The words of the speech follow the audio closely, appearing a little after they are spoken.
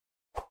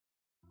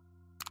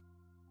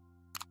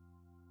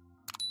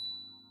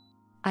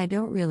I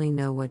don't really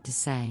know what to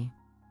say.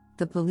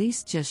 The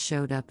police just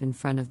showed up in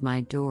front of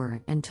my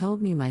door and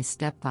told me my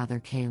stepfather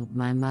killed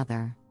my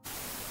mother.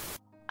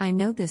 I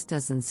know this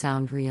doesn't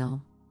sound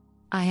real.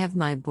 I have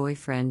my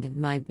boyfriend and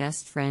my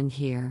best friend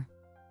here.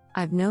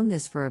 I've known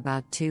this for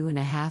about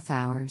 2.5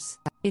 hours.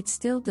 It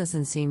still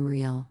doesn't seem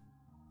real.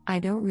 I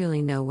don't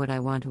really know what I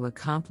want to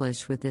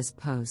accomplish with this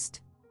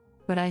post.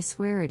 But I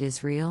swear it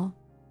is real.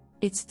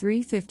 It's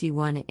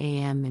 3:51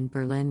 a.m. in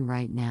Berlin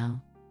right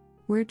now.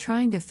 We're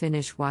trying to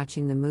finish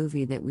watching the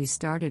movie that we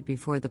started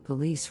before the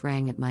police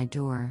rang at my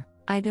door.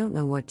 I don't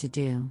know what to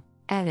do.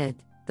 Edit,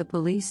 the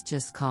police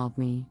just called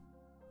me.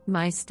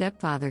 My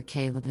stepfather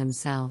killed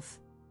himself.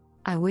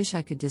 I wish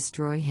I could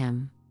destroy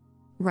him.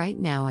 Right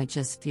now I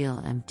just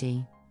feel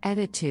empty.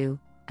 Edit 2,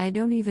 I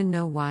don't even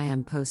know why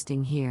I'm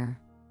posting here.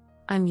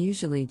 I'm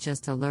usually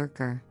just a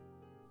lurker.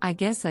 I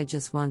guess I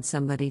just want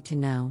somebody to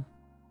know.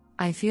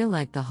 I feel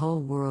like the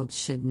whole world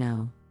should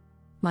know.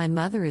 My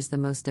mother is the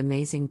most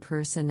amazing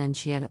person and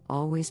she had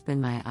always been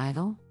my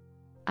idol.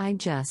 I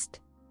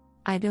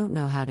don't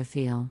know how to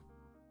feel.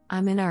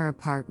 I'm in our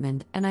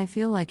apartment and I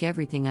feel like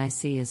everything I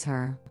see is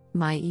her.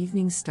 My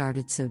evening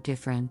started so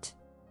different.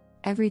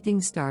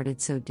 Everything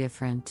started so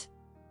different.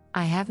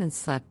 I haven't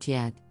slept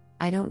yet,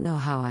 I don't know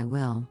how I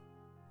will.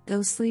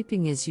 Though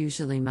sleeping is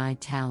usually my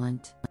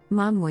talent.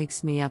 Mom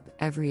wakes me up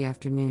every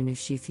afternoon if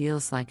she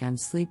feels like I'm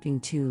sleeping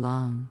too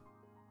long.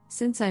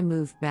 Since I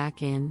moved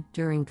back in,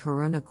 during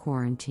Corona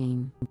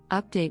quarantine.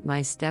 Update,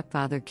 my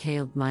stepfather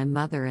killed my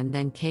mother and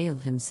then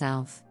killed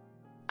himself.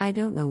 I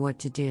don't know what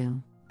to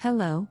do.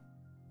 Hello?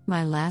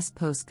 My last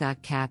post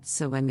got capped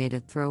so I made a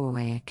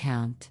throwaway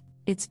account.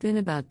 It's been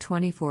about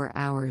 24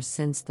 hours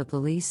since the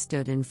police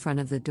stood in front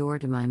of the door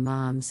to my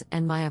mom's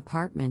and my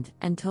apartment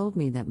and told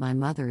me that my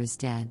mother is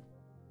dead.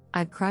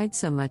 I've cried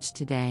so much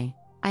today,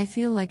 I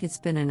feel like it's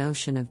been an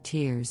ocean of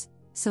tears,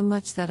 so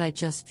much that I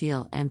just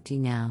feel empty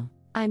now.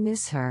 I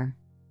miss her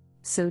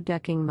so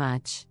ducking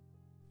much.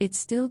 It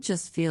still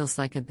just feels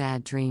like a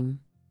bad dream.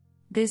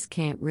 This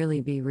can't really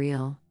be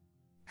real.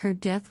 Her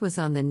death was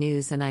on the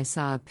news and I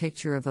saw a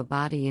picture of a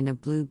body in a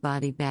blue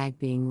body bag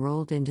being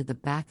rolled into the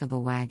back of a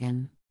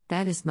wagon.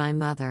 That is my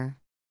mother.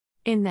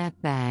 In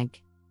that bag.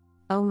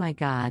 Oh my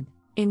God,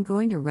 I'm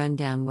going to run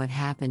down what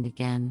happened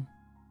again.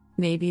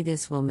 Maybe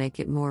this will make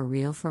it more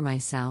real for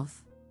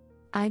myself.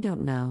 I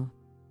don't know.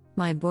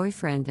 My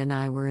boyfriend and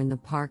I were in the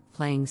park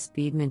playing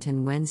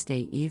speedminton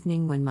Wednesday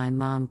evening when my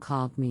mom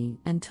called me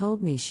and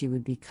told me she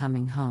would be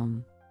coming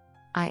home.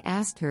 I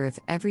asked her if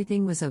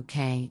everything was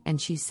okay and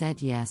she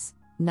said yes,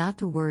 not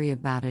to worry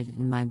about it,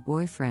 and my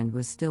boyfriend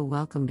was still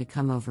welcome to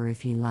come over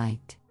if he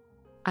liked.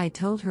 I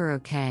told her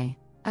okay,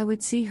 I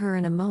would see her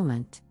in a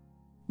moment.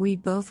 We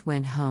both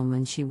went home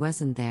and she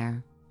wasn't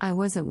there. I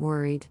wasn't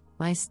worried.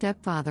 My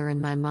stepfather and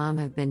my mom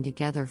have been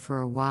together for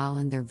a while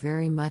and they're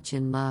very much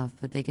in love,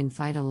 but they can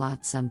fight a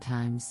lot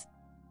sometimes.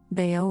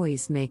 They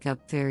always make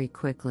up very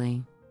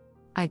quickly.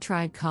 I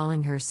tried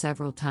calling her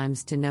several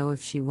times to know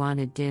if she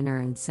wanted dinner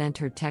and sent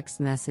her text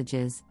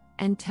messages,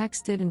 and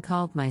texted and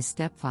called my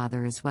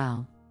stepfather as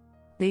well.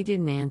 They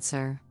didn't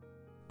answer.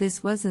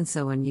 This wasn't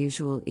so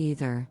unusual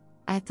either.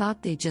 I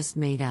thought they just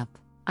made up.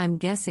 I'm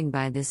guessing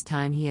by this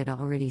time he had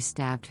already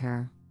stabbed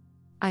her.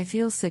 I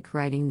feel sick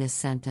writing this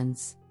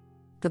sentence.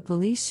 The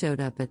police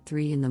showed up at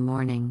 3 in the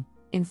morning,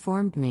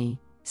 informed me,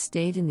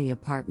 stayed in the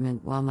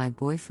apartment while my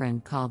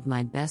boyfriend called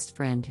my best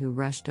friend who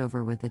rushed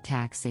over with a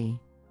taxi.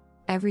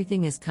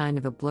 Everything is kind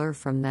of a blur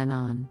from then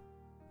on.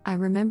 I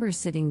remember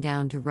sitting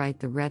down to write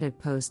the Reddit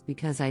post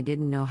because I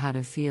didn't know how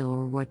to feel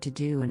or what to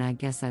do, and I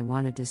guess I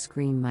wanted to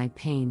scream my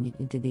pain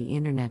into the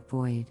internet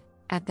void.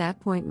 At that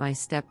point my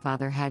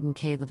stepfather hadn't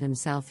killed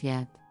himself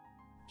yet.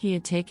 He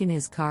had taken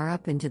his car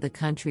up into the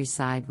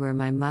countryside where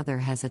my mother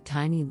has a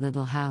tiny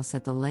little house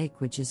at the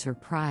lake, which is her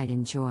pride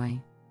and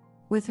joy.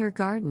 With her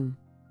garden.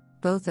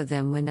 Both of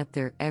them went up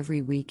there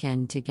every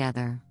weekend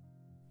together.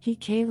 He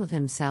killed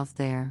himself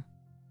there.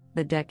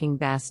 The ducking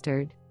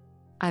bastard.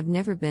 I've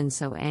never been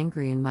so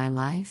angry in my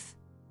life.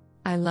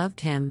 I loved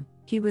him,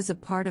 he was a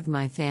part of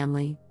my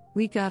family,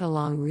 we got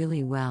along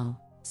really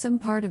well. Some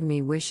part of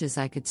me wishes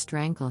I could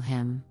strangle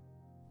him.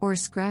 Or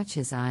scratch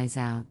his eyes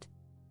out.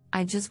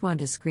 I just want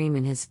to scream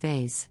in his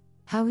face,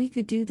 how he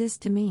could do this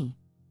to me.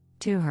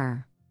 To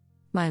her.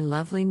 My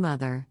lovely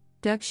mother,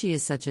 Duck, she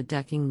is such a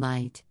ducking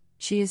light,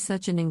 she is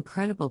such an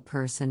incredible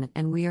person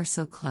and we are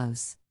so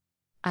close.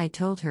 I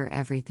told her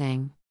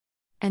everything.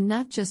 And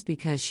not just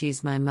because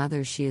she's my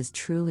mother, she is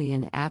truly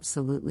an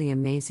absolutely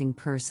amazing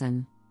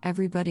person,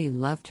 everybody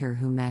loved her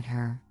who met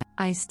her.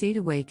 I stayed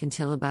awake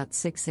until about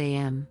 6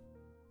 a.m.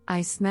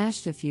 I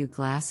smashed a few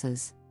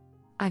glasses.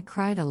 I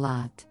cried a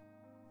lot.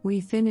 We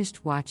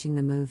finished watching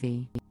the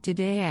movie.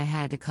 Today I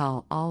had to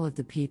call all of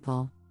the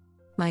people.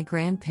 My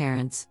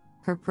grandparents,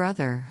 her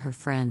brother, her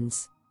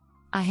friends.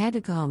 I had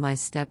to call my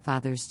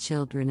stepfather's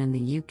children in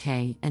the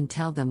UK and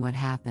tell them what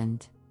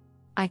happened.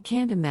 I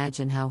can't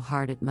imagine how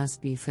hard it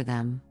must be for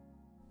them.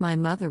 My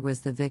mother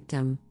was the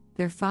victim,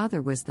 their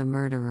father was the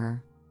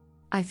murderer.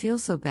 I feel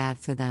so bad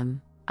for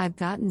them. I've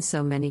gotten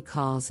so many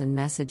calls and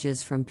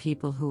messages from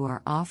people who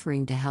are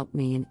offering to help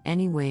me in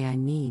any way I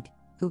need,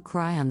 who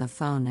cry on the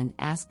phone and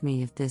ask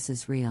me if this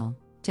is real.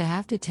 To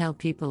have to tell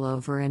people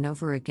over and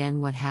over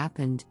again what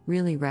happened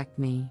really wrecked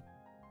me.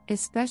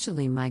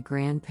 Especially my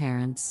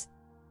grandparents.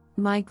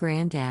 My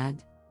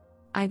granddad.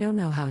 I don't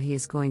know how he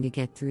is going to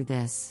get through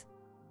this.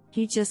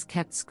 He just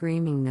kept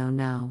screaming no,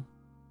 no.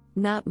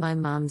 Not my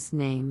mom's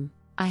name.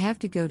 I have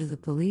to go to the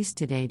police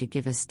today to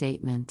give a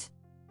statement.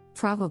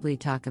 Probably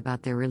talk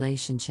about their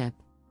relationship.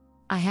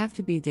 I have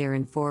to be there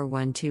in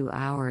 412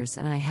 hours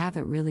and I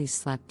haven't really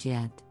slept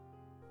yet.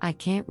 I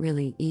can't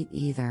really eat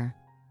either.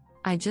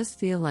 I just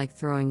feel like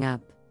throwing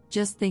up,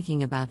 just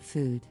thinking about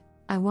food.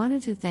 I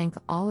wanted to thank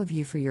all of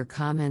you for your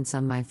comments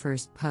on my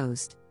first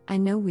post. I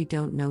know we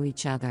don't know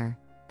each other,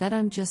 that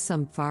I'm just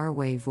some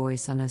faraway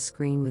voice on a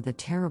screen with a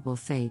terrible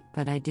fate,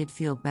 but I did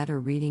feel better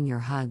reading your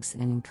hugs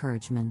and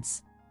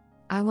encouragements.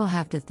 I will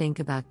have to think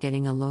about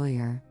getting a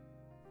lawyer.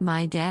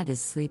 My dad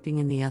is sleeping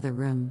in the other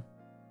room.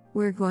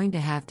 We're going to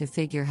have to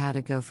figure how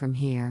to go from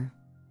here.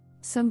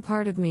 Some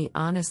part of me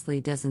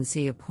honestly doesn't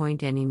see a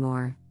point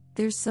anymore.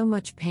 There's so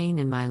much pain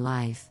in my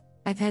life.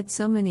 I've had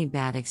so many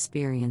bad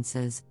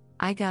experiences.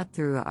 I got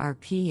through a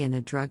RP and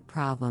a drug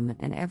problem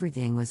and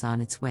everything was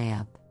on its way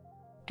up.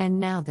 And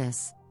now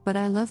this. But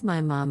I love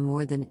my mom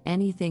more than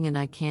anything and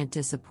I can't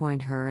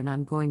disappoint her and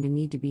I'm going to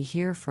need to be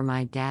here for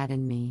my dad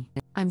and me.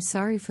 I'm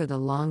sorry for the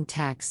long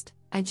text,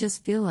 I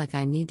just feel like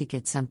I need to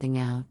get something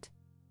out.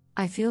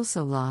 I feel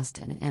so lost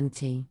and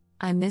empty.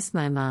 I miss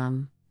my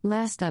mom.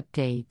 Last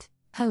update.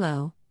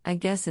 Hello, I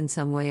guess in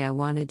some way I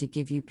wanted to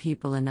give you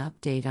people an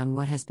update on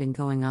what has been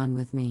going on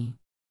with me.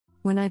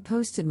 When I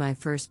posted my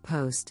first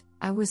post,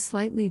 I was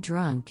slightly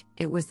drunk.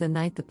 It was the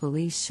night the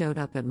police showed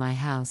up at my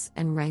house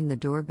and rang the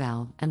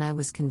doorbell, and I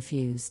was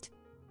confused.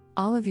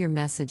 All of your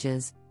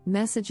messages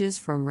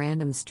from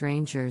random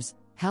strangers,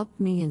 helped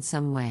me in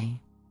some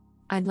way.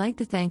 I'd like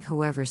to thank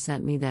whoever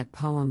sent me that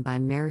poem by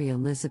Mary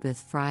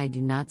Elizabeth Fry,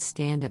 Do Not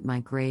Stand at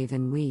My Grave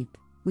and Weep.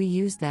 We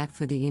used that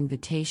for the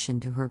invitation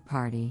to her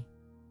party.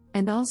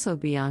 And also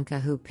Bianca,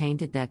 who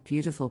painted that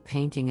beautiful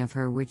painting of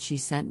her which she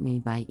sent me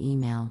by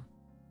email.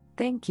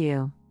 Thank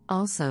you.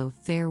 Also,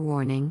 fair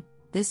warning,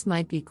 this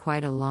might be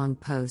quite a long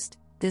post,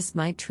 this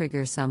might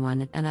trigger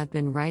someone, and I've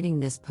been writing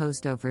this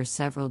post over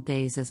several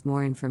days as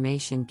more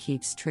information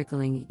keeps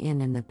trickling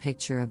in and the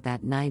picture of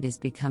that night is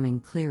becoming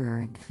clearer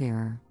and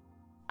clearer.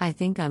 I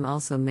think I'm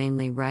also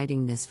mainly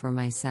writing this for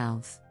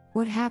myself.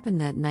 What happened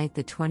that night,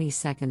 the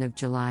 22nd of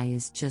July,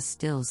 is just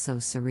still so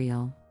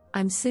surreal.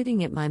 I'm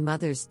sitting at my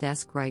mother's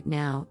desk right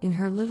now, in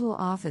her little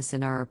office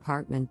in our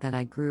apartment that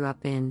I grew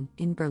up in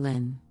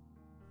Berlin.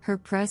 Her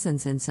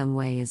presence in some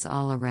way is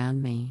all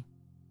around me.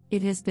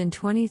 It has been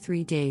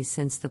 23 days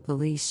since the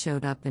police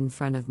showed up in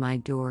front of my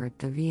door at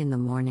 3 in the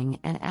morning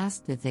and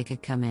asked if they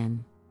could come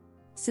in.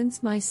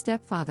 Since my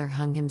stepfather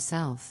hung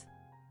himself.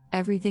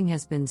 Everything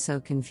has been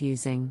so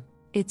confusing.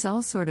 It's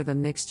all sort of a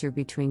mixture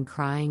between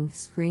crying,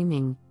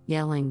 screaming,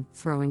 yelling,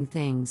 throwing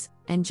things,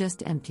 and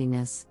just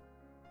emptiness.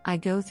 I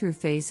go through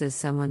phases.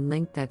 Someone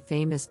linked that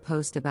famous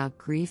post about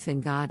grief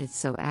and God. It's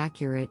so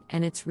accurate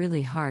and it's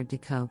really hard to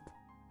cope.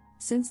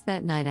 Since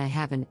that night I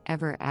haven't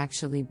ever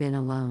actually been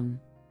alone.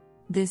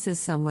 This is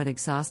somewhat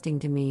exhausting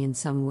to me in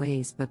some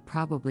ways, but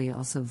probably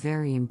also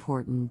very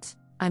important.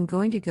 I'm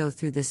going to go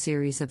through the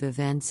series of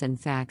events and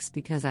facts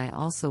because I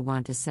also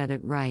want to set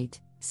it right,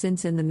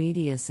 since in the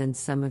media, since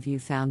some of you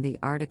found the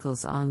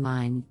articles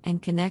online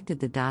and connected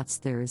the dots,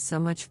 there is so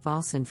much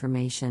false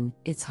information,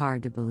 it's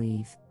hard to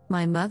believe.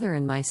 My mother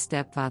and my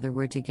stepfather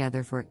were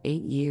together for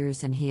 8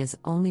 years and he has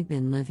only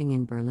been living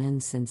in Berlin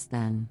since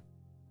then.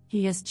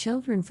 He has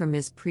children from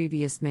his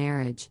previous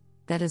marriage,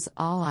 that is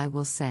all I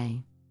will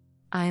say.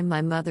 I am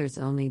my mother's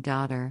only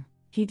daughter.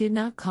 He did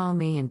not call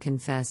me and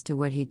confess to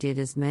what he did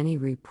as many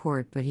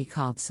report, but he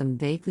called some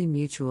vaguely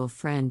mutual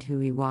friend who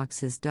he walks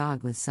his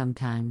dog with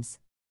sometimes.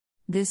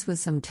 This was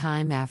some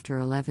time after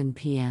 11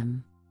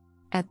 p.m.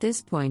 At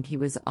this point he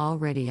was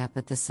already up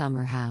at the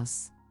summer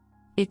house.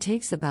 It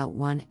takes about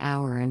 1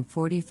 hour and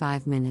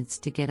 45 minutes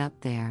to get up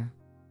there.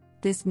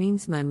 This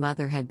means my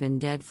mother had been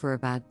dead for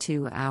about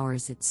 2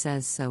 hours. It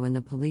says so in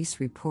the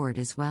police report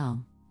as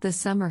well. The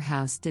summer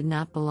house did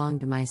not belong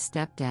to my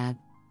stepdad,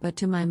 but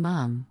to my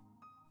mom.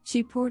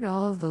 She poured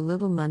all of the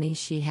little money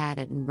she had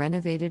it and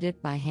renovated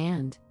it by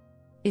hand.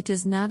 It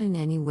does not in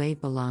any way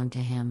belong to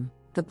him.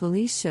 The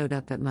police showed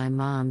up at my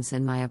mom's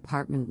and my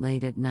apartment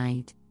late at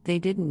night. They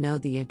didn't know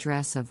the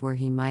address of where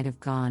he might have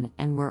gone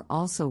and were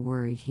also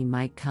worried he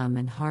might come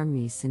and harm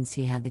me since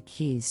he had the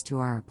keys to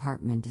our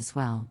apartment as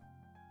well.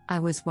 I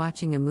was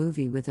watching a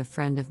movie with a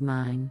friend of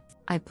mine.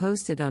 I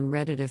posted on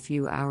Reddit a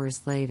few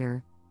hours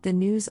later. The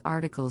news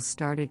articles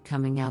started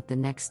coming out the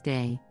next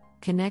day,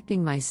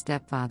 connecting my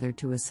stepfather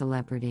to a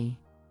celebrity.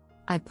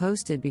 I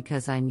posted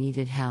because I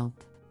needed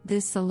help.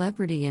 This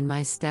celebrity and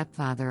my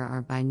stepfather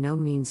are by no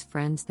means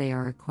friends, they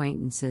are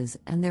acquaintances,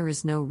 and there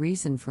is no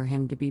reason for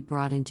him to be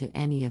brought into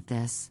any of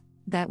this.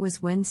 That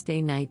was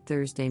Wednesday night.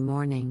 Thursday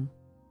morning.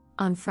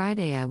 On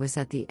Friday, I was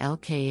at the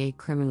LKA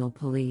Criminal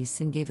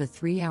Police and gave a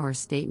 3-hour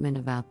statement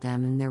about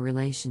them and their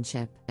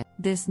relationship.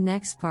 This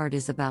next part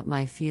is about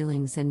my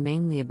feelings and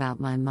mainly about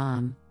my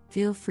mom.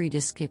 Feel free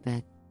to skip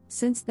it.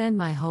 Since then,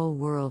 my whole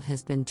world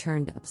has been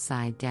turned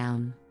upside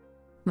down.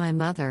 My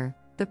mother,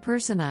 the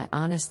person I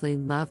honestly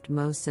loved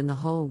most in the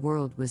whole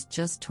world, was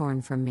just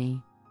torn from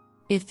me.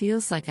 It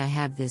feels like I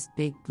have this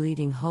big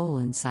bleeding hole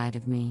inside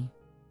of me.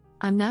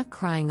 I'm not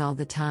crying all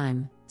the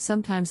time,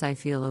 sometimes I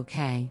feel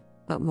okay,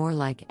 but more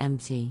like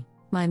empty.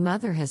 My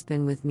mother has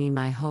been with me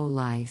my whole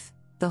life,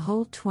 the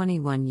whole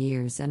 21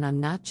 years, and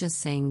I'm not just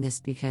saying this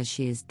because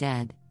she is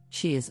dead.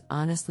 She is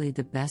honestly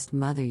the best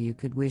mother you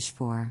could wish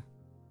for.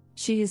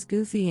 She is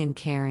goofy and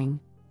caring,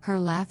 her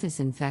laugh is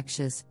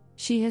infectious,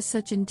 she has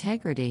such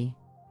integrity.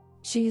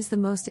 She is the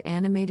most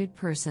animated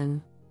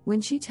person.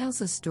 When she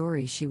tells a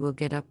story, she will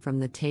get up from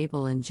the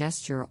table and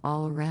gesture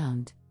all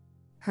around.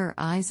 Her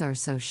eyes are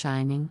so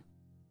shining.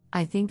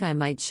 I think I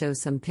might show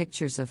some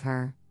pictures of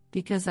her,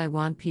 because I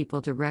want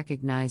people to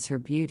recognize her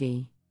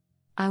beauty.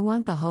 I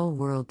want the whole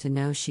world to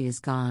know she is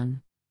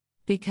gone.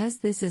 Because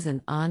this is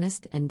an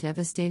honest and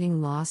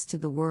devastating loss to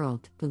the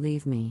world,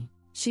 believe me.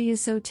 She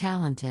is so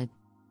talented.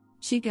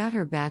 She got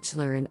her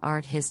bachelor in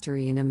art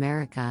history in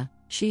America.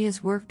 She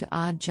has worked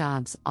odd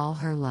jobs all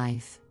her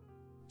life.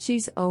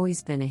 She's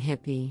always been a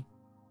hippie.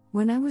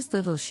 When I was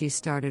little, she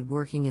started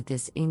working at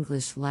this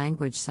English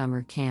language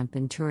summer camp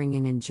in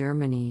Turingen in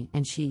Germany,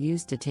 and she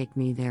used to take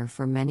me there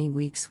for many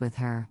weeks with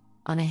her,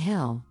 on a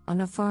hill,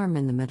 on a farm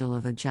in the middle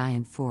of a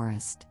giant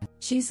forest.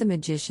 She's a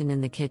magician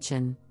in the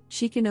kitchen.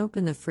 She can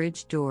open the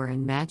fridge door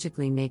and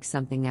magically make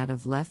something out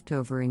of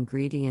leftover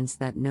ingredients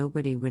that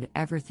nobody would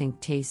ever think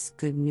tastes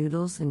good.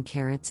 Noodles and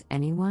carrots,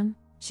 anyone?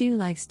 She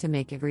likes to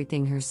make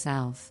everything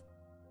herself.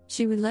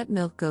 She would let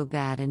milk go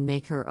bad and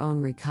make her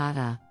own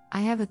ricotta.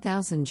 I have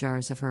 1,000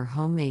 jars of her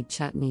homemade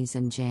chutneys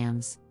and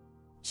jams.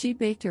 She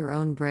baked her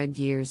own bread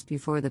years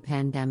before the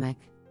pandemic.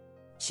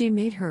 She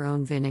made her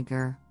own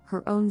vinegar,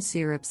 her own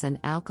syrups and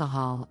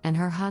alcohol, and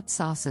her hot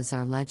sauces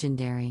are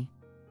legendary.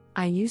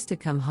 I used to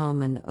come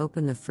home and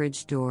open the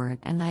fridge door,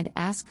 and I'd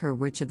ask her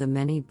which of the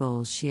many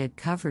bowls she had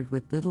covered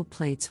with little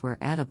plates were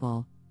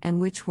edible, and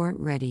which weren't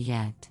ready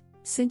yet.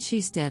 Since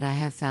she's dead, I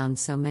have found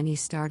so many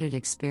started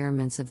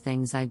experiments of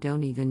things I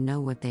don't even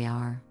know what they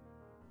are.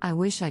 I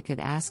wish I could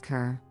ask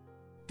her.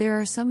 There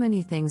are so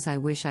many things I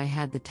wish I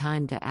had the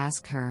time to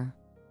ask her.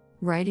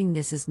 Writing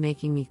this is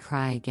making me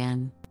cry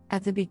again.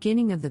 At the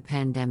beginning of the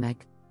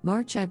pandemic,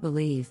 March I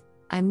believe,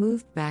 I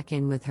moved back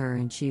in with her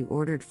and she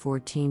ordered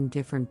 14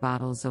 different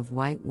bottles of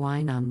white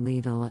wine on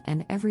Lidl,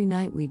 and every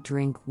night we'd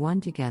drink one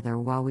together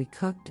while we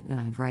cooked, and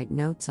I'd write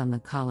notes on the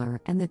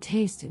color and the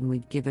taste, and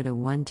we'd give it a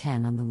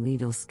 1-10 on the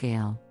Lidl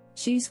scale.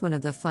 She's one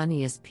of the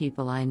funniest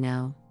people I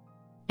know.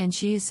 And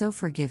she is so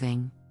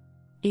forgiving.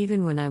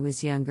 Even when I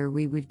was younger,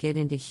 we would get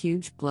into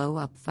huge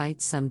blow-up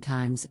fights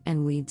sometimes,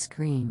 and we'd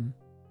scream.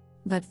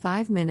 But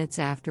 5 minutes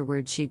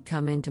afterward, she'd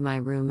come into my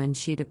room and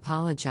she'd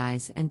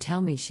apologize and tell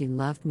me she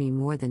loved me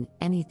more than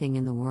anything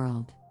in the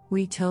world.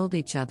 We told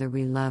each other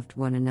we loved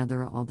one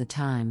another all the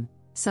time,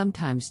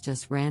 sometimes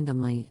just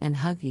randomly, and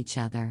hug each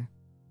other.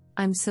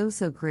 I'm so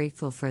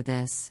grateful for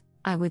this.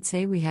 I would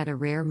say we had a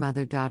rare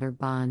mother-daughter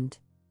bond.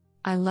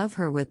 I love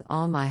her with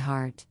all my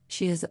heart.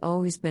 She has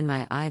always been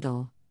my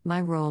idol,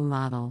 my role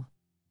model.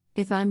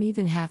 If I'm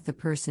even half the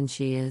person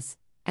she is,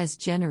 as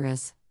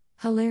generous,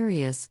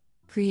 hilarious,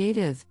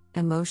 creative,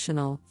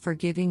 emotional,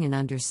 forgiving and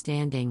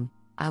understanding,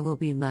 I will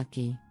be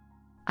lucky.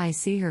 I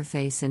see her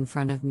face in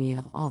front of me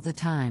all the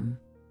time.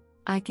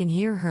 I can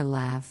hear her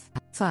laugh.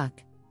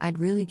 Fuck, I'd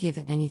really give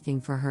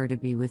anything for her to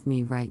be with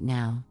me right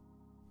now.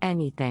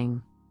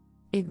 Anything.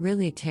 It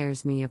really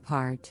tears me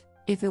apart.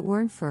 If it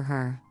weren't for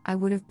her, I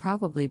would have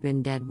probably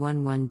been dead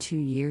 2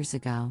 years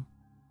ago.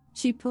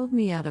 She pulled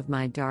me out of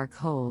my dark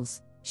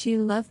holes. She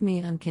loved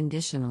me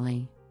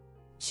unconditionally.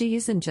 She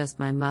isn't just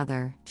my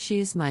mother, she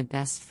is my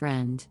best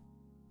friend.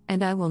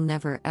 And I will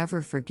never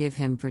ever forgive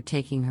him for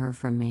taking her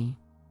from me.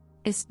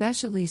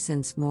 Especially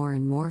since more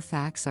and more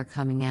facts are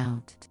coming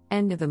out.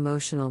 End of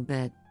emotional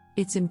bit.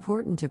 It's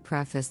important to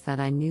preface that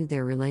I knew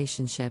their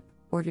relationship,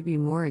 or to be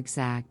more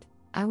exact,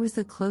 I was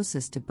the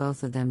closest to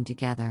both of them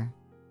together.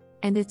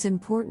 And it's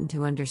important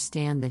to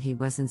understand that he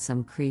wasn't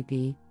some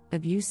creepy,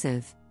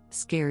 abusive,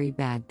 scary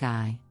bad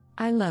guy.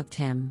 I loved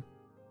him.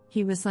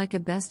 He was like a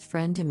best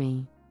friend to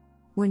me.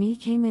 When he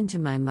came into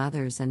my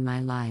mother's and my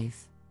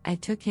life, I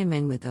took him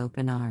in with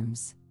open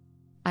arms.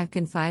 I've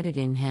confided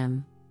in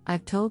him,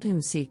 I've told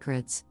him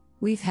secrets,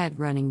 we've had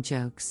running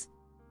jokes.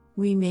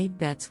 We made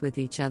bets with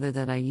each other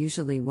that I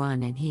usually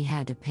won and he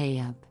had to pay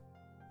up.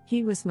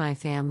 He was my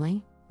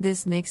family.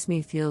 This makes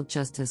me feel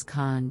just as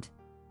conned.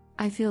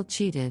 I feel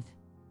cheated.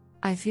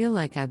 I feel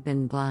like I've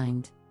been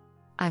blind.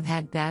 I've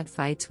had bad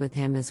fights with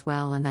him as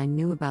well, and I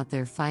knew about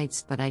their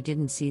fights, but I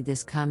didn't see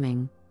this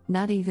coming,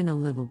 not even a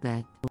little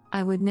bit.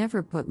 I would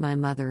never put my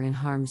mother in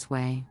harm's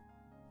way.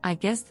 I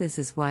guess this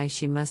is why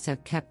she must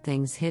have kept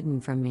things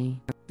hidden from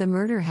me. The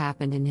murder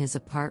happened in his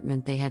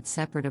apartment. They had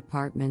separate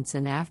apartments,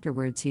 and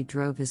afterwards he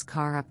drove his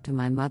car up to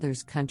my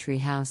mother's country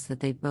house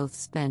that they both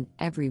spent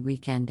every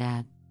weekend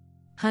at.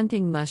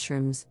 Hunting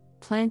mushrooms,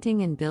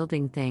 planting and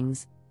building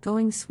things,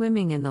 going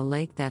swimming in the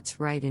lake that's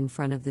right in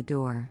front of the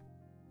door.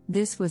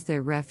 This was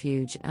their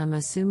refuge. I'm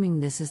assuming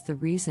this is the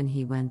reason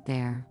he went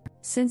there.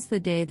 Since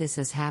the day this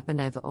has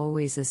happened, I've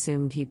always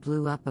assumed he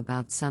blew up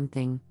about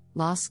something,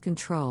 lost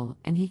control,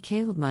 and he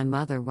killed my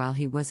mother while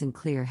he wasn't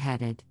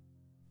clear-headed.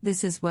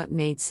 This is what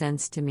made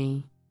sense to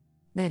me.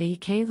 That he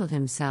killed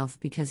himself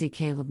because he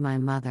killed my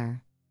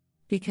mother.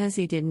 Because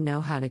he didn't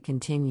know how to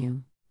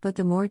continue. But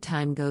the more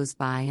time goes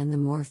by and the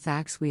more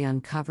facts we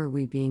uncover,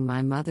 we being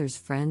my mother's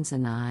friends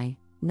and I,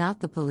 not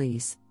the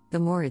police,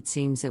 the more it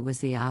seems it was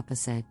the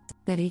opposite.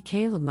 That he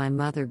killed my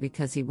mother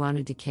because he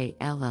wanted to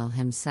kill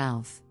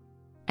himself.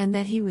 And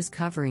that he was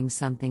covering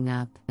something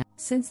up.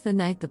 Since the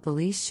night the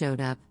police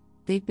showed up,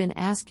 they've been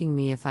asking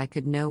me if I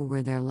could know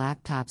where their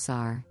laptops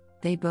are.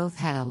 They both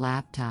had a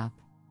laptop.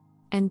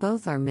 And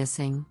both are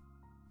missing.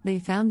 They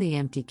found the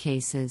empty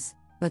cases,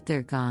 but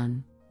they're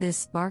gone. This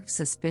sparked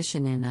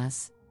suspicion in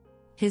us.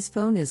 His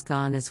phone is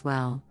gone as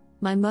well.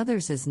 My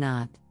mother's is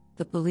not.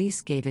 The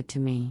police gave it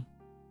to me.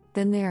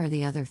 Then there are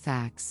the other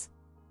facts.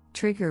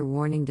 Trigger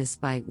warning: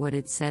 despite what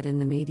it said in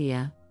the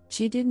media,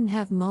 she didn't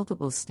have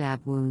multiple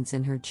stab wounds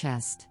in her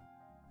chest.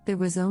 There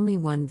was only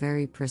one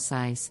very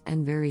precise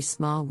and very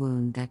small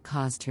wound that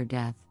caused her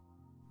death.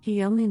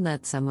 He only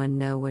let someone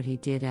know what he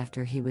did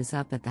after he was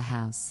up at the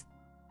house.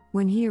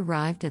 When he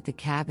arrived at the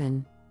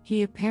cabin,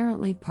 he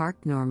apparently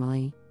parked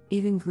normally,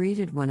 even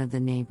greeted one of the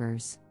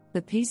neighbors.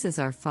 The pieces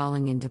are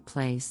falling into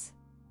place.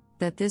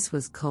 That this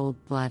was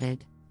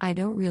cold-blooded. I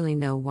don't really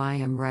know why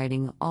I'm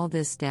writing all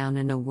this down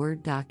in a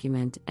Word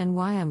document and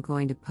why I'm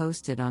going to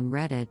post it on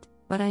Reddit,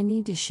 but I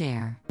need to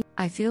share.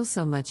 I feel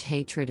so much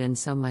hatred and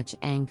so much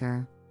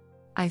anger.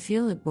 I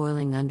feel it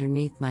boiling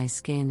underneath my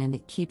skin and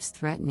it keeps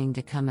threatening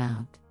to come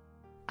out.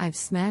 I've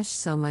smashed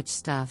so much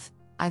stuff,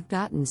 I've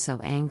gotten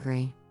so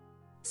angry.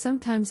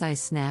 Sometimes I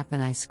snap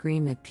and I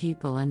scream at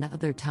people, and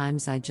other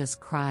times I just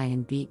cry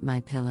and beat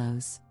my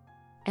pillows.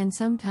 And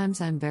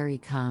sometimes I'm very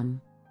calm.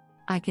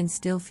 I can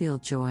still feel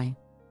joy.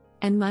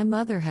 And my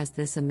mother has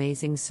this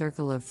amazing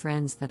circle of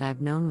friends that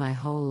I've known my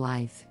whole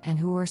life and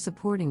who are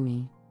supporting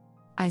me.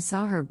 I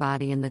saw her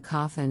body in the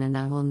coffin and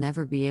I will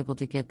never be able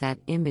to get that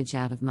image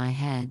out of my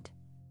head.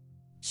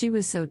 She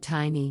was so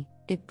tiny,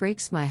 it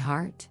breaks my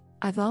heart.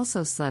 I've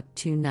also slept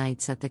 2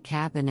 nights at the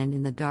cabin, and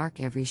in the dark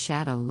every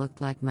shadow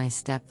looked like my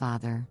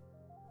stepfather.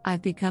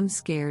 I've become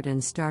scared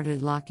and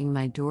started locking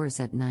my doors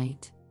at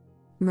night.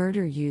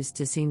 Murder used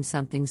to seem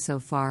something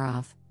so far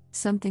off,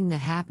 something that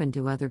happened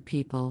to other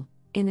people,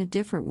 in a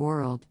different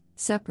world,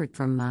 separate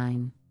from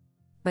mine.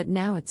 But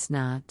now it's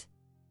not.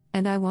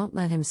 And I won't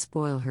let him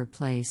spoil her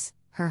place,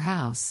 her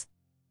house.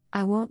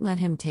 I won't let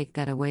him take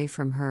that away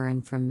from her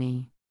and from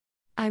me.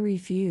 I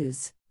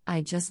refuse.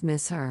 I just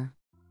miss her.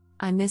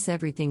 I miss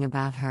everything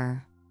about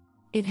her.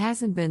 It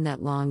hasn't been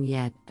that long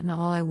yet, and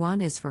all I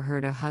want is for her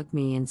to hug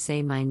me and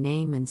say my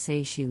name and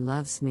say she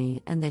loves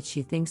me and that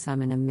she thinks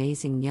I'm an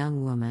amazing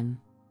young woman.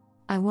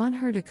 I want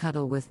her to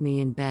cuddle with me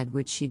in bed,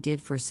 which she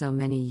did for so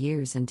many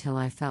years until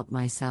I felt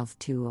myself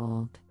too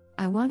old.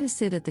 I want to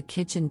sit at the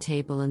kitchen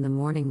table in the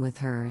morning with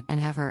her and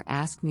have her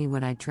ask me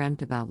what I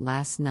dreamt about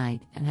last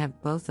night and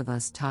have both of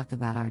us talk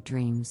about our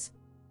dreams.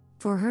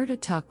 For her to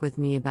talk with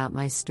me about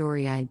my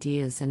story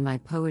ideas and my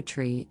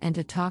poetry, and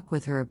to talk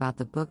with her about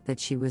the book that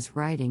she was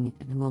writing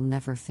and will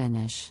never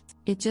finish.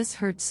 It just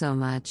hurts so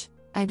much.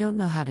 I don't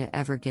know how to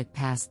ever get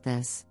past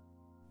this.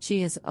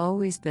 She has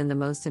always been the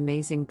most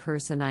amazing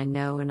person I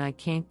know, and I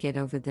can't get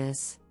over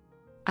this.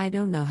 I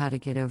don't know how to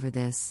get over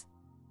this.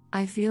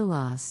 I feel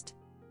lost.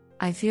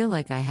 I feel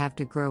like I have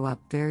to grow up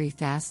very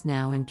fast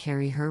now and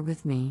carry her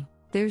with me.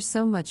 There's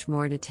so much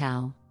more to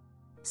tell.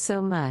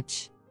 So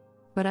much.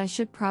 But I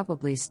should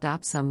probably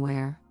stop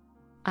somewhere.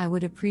 I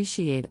would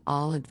appreciate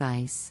all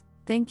advice.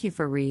 Thank you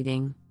for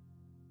reading.